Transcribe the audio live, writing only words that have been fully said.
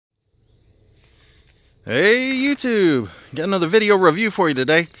Hey YouTube, got another video review for you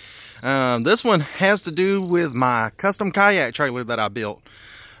today. This one has to do with my custom kayak trailer that I built.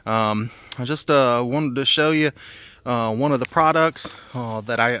 I just wanted to show you one of the products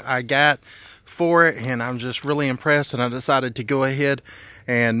that I got for it, and I'm just really impressed, and I decided to go ahead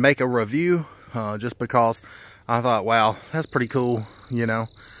and make a review just because I thought, wow, that's pretty cool, you know.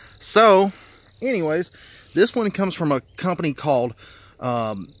 So anyways, this one comes from a company called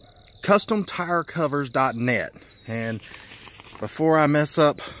customtirecovers.net, and before I mess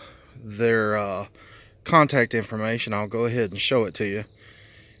up their contact information, I'll go ahead and show it to you.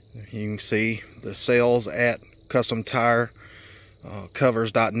 You can see the sales at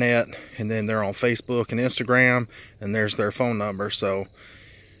customtirecovers.net, and then they're on Facebook and Instagram, and there's their phone number. So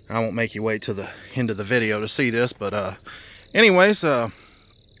I won't make you wait till the end of the video to see this, but anyways,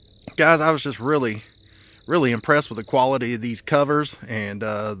 guys, I was just really impressed with the quality of these covers, and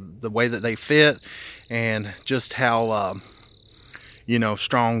the way that they fit, and just how you know,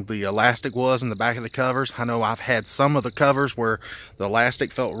 strong the elastic was in the back of the covers. I know I've had some of the covers where the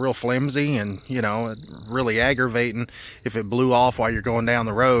elastic felt real flimsy, and you know, really aggravating if it blew off while you're going down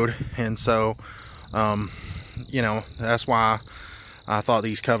the road. And so you know, that's why I thought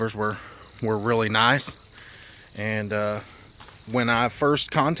these covers were really nice. And when I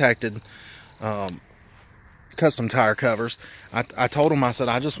first contacted Custom Tire Covers, I told them, I said,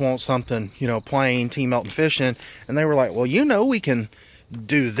 I just want something, you know, plain Team Melton fishing. And they were like, well, you know, we can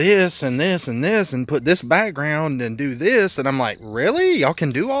do this and this and this and put this background and do this. And I'm like, really? Y'all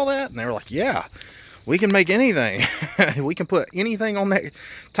can do all that? And they were like, yeah, we can make anything. We can put anything on that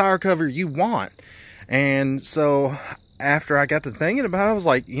tire cover you want. And so after I got to thinking about it, I was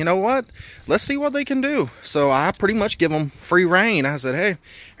like, you know what, let's see what they can do. So I pretty much give them free reign. I said, hey,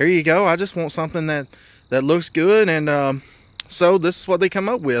 here you go. I just want something that looks good. And so this is what they come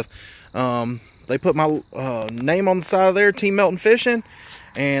up with. They put my name on the side of there, Team Melton Fishing,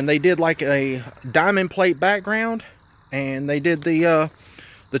 and they did like a diamond plate background, and they did the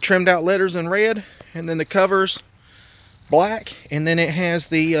trimmed out letters in red, and then the covers black, and then it has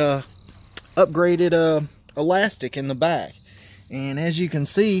the upgraded elastic in the back. And as you can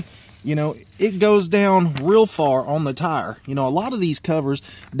see, you know, it goes down real far on the tire. You know, a lot of these covers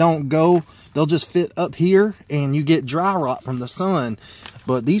don't go, they'll just fit up here and you get dry rot from the sun.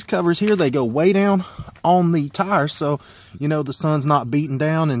 But these covers here, they go way down on the tire, so you know the sun's not beating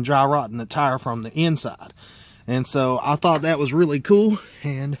down and dry rotting the tire from the inside. And so I thought that was really cool,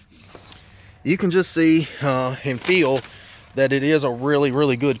 and you can just see and feel that it is a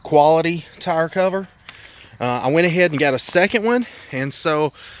really good quality tire cover. I went ahead and got a second one, and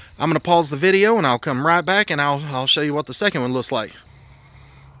so I'm going to pause the video and I'll come right back, and I'll show you what the second one looks like.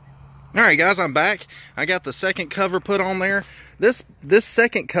 Alright guys, I'm back. I got the second cover put on there. This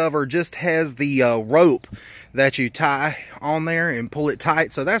second cover just has the rope that you tie on there and pull it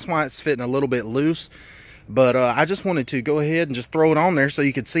tight, so that's why it's fitting a little bit loose. But I just wanted to go ahead and just throw it on there so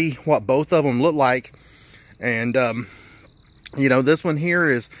you could see what both of them look like. And you know, this one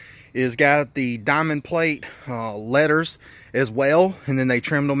here is got the diamond plate letters as well, and then they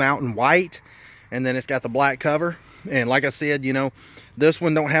trimmed them out in white, and then it's got the black cover. And like I said, you know, this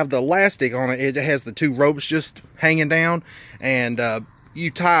one don't have the elastic on it. It has the two ropes just hanging down, and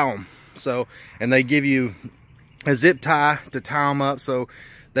you tie them. So, and they give you a zip tie to tie them up so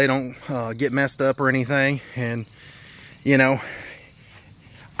they don't get messed up or anything. And you know,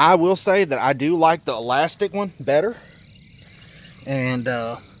 I will say that I do like the elastic one better. And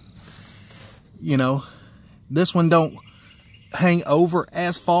you know, this one don't hang over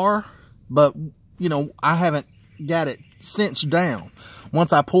as far, but you know, I haven't got it cinched down.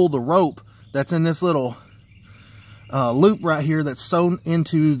 Once I pull the rope that's in this little loop right here that's sewn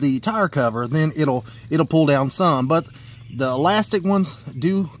into the tire cover, then it'll pull down some. But the elastic ones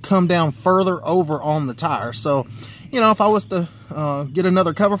do come down further over on the tire. So you know, if I was to get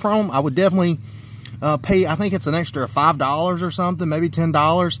another cover from them, I would definitely pay, I think it's an extra $5 or something, maybe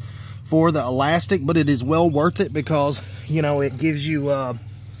 $10 for the elastic, but it is well worth it because, you know, it gives you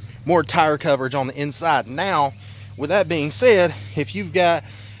more tire coverage on the inside. Now, with that being said, if you've got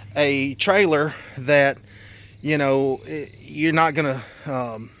a trailer that, you know, you're not gonna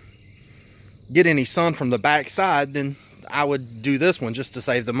get any sun from the back side, then I would do this one just to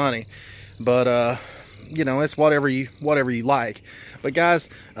save the money. But you know, it's whatever you like. But guys,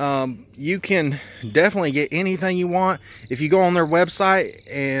 you can definitely get anything you want if you go on their website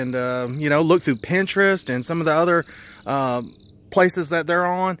and you know, look through Pinterest and some of the other places that they're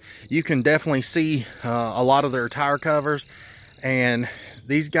on. You can definitely see a lot of their tire covers, and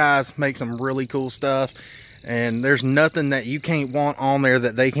these guys make some really cool stuff, and there's nothing that you can't want on there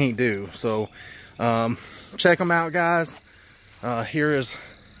that they can't do. So Check them out, guys. Here is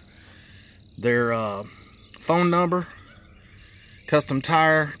their phone number,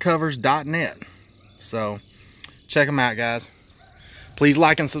 customtirecovers.net. So check them out, guys. Please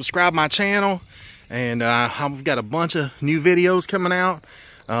like and subscribe my channel, and I've got a bunch of new videos coming out.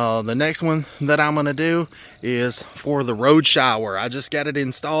 The next one that I'm gonna do is for the road shower. I just got it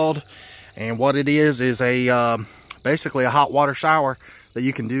installed, and what it is a basically a hot water shower that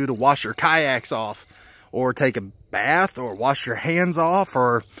you can do to wash your kayaks off, or take a bath, or wash your hands off,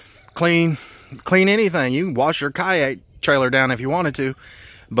 or clean anything. You can wash your kayak trailer down if you wanted to.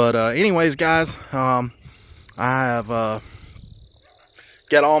 But anyways, guys, I have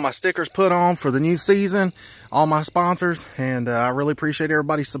got all my stickers put on for the new season, all my sponsors, and I really appreciate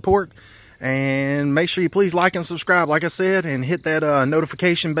everybody's support. And make sure you please like and subscribe, like I said, and hit that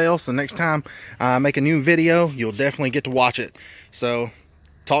notification bell, so next time I make a new video, you'll definitely get to watch it. So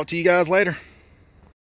talk to you guys later.